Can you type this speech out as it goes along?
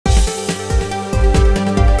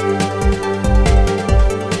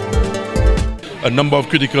A number of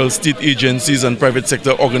critical state agencies and private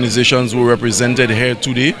sector organizations were represented here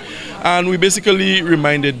today. And we basically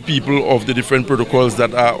reminded people of the different protocols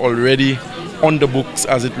that are already on the books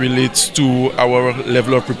as it relates to our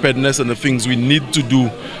level of preparedness and the things we need to do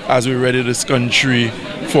as we ready this country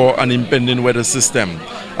for an impending weather system.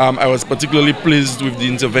 I was particularly pleased with the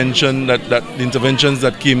interventions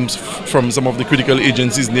that came from some of the critical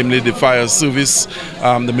agencies, namely the fire service.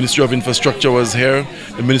 The Ministry of Infrastructure was here.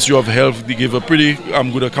 The Ministry of Health, they gave a pretty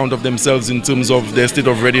good account of themselves in terms of their state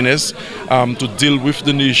of readiness to deal with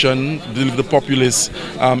the nation, deal with the populace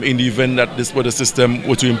in the event that this weather system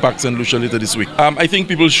were to impact St. Lucia later this week. I think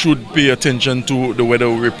people should pay attention to the weather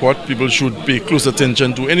report. People should pay close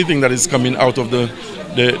attention to anything that is coming out of the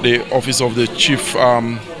office of the chief,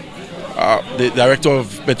 the director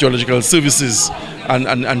of meteorological services,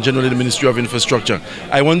 and generally the Ministry of Infrastructure.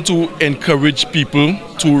 I want to encourage people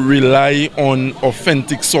to rely on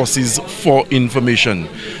authentic sources for information.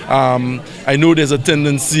 I know there's a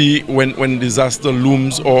tendency when disaster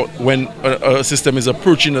looms or when a system is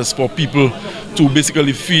approaching us for people to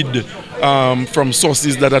basically feed from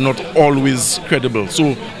sources that are not always credible.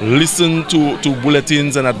 So listen to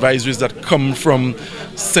bulletins and advisories that come from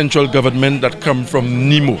central government, that come from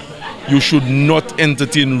NEMAC. You should not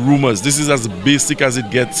entertain rumors. This is as basic as it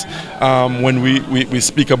gets when we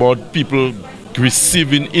speak about people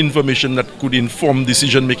receiving information that could inform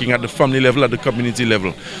decision making at the family level, at the community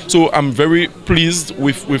level. So I'm very pleased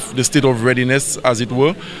with the state of readiness, as it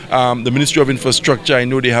were. The Ministry of Infrastructure, I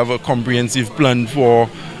know they have a comprehensive plan for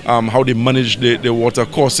how they manage the water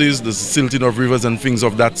courses, the silting of rivers and things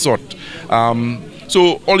of that sort.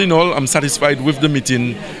 So all in all, I'm satisfied with the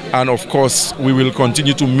meeting, and of course we will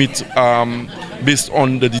continue to meet based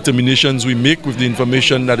on the determinations we make with the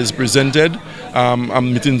information that is presented.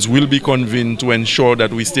 Meetings will be convened to ensure that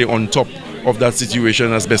we stay on top of that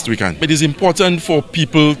situation as best we can. It is important for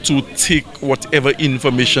people to take whatever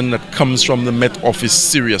information that comes from the Met Office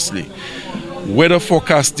seriously. Weather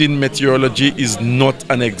forecasting meteorology is not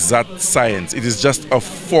an exact science. It is just a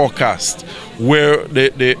forecast where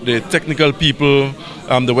the technical people,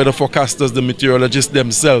 the weather forecasters, the meteorologists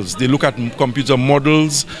themselves, they look at computer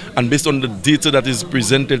models, and based on the data that is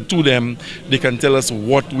presented to them, they can tell us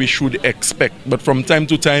what we should expect. But from time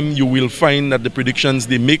to time, you will find that the predictions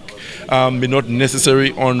they make may not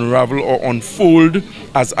necessarily unravel or unfold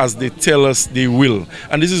as they tell us they will.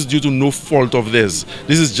 And this is due to no fault of theirs.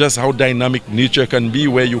 This is just how dynamic nature can be,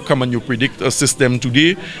 where you come and you predict a system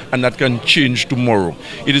today and that can change tomorrow.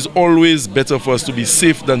 It is always better for us to be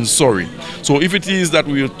safe than sorry. So if it is that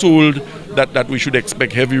we are told that we should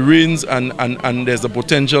expect heavy rains and there's a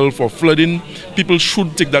potential for flooding, people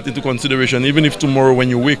should take that into consideration, even if tomorrow when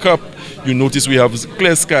you wake up you notice we have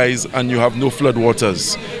clear skies and you have no flood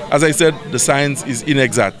waters. As I said, the science is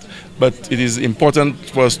inexact, but it is important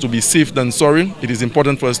for us to be safe than sorry. It is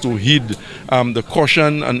important for us to heed the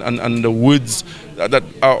caution and the words that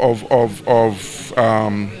are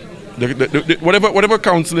whatever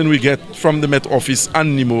counseling we get from the Met Office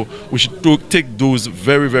and NEMAC, we should take those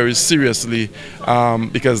very, very seriously,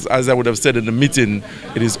 because as I would have said in the meeting,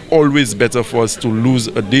 it is always better for us to lose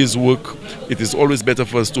a day's work. It is always better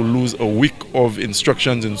for us to lose a week of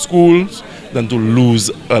instructions in schools than to lose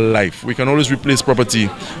a life. We can always replace property,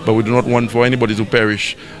 but we do not want for anybody to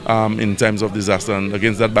perish in times of disaster. And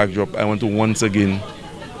against that backdrop, I want to once again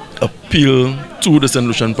appeal to the St.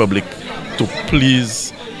 Lucian public to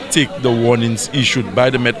please take the warnings issued by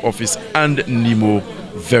the Met Office and NEMAC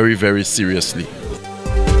very, very seriously.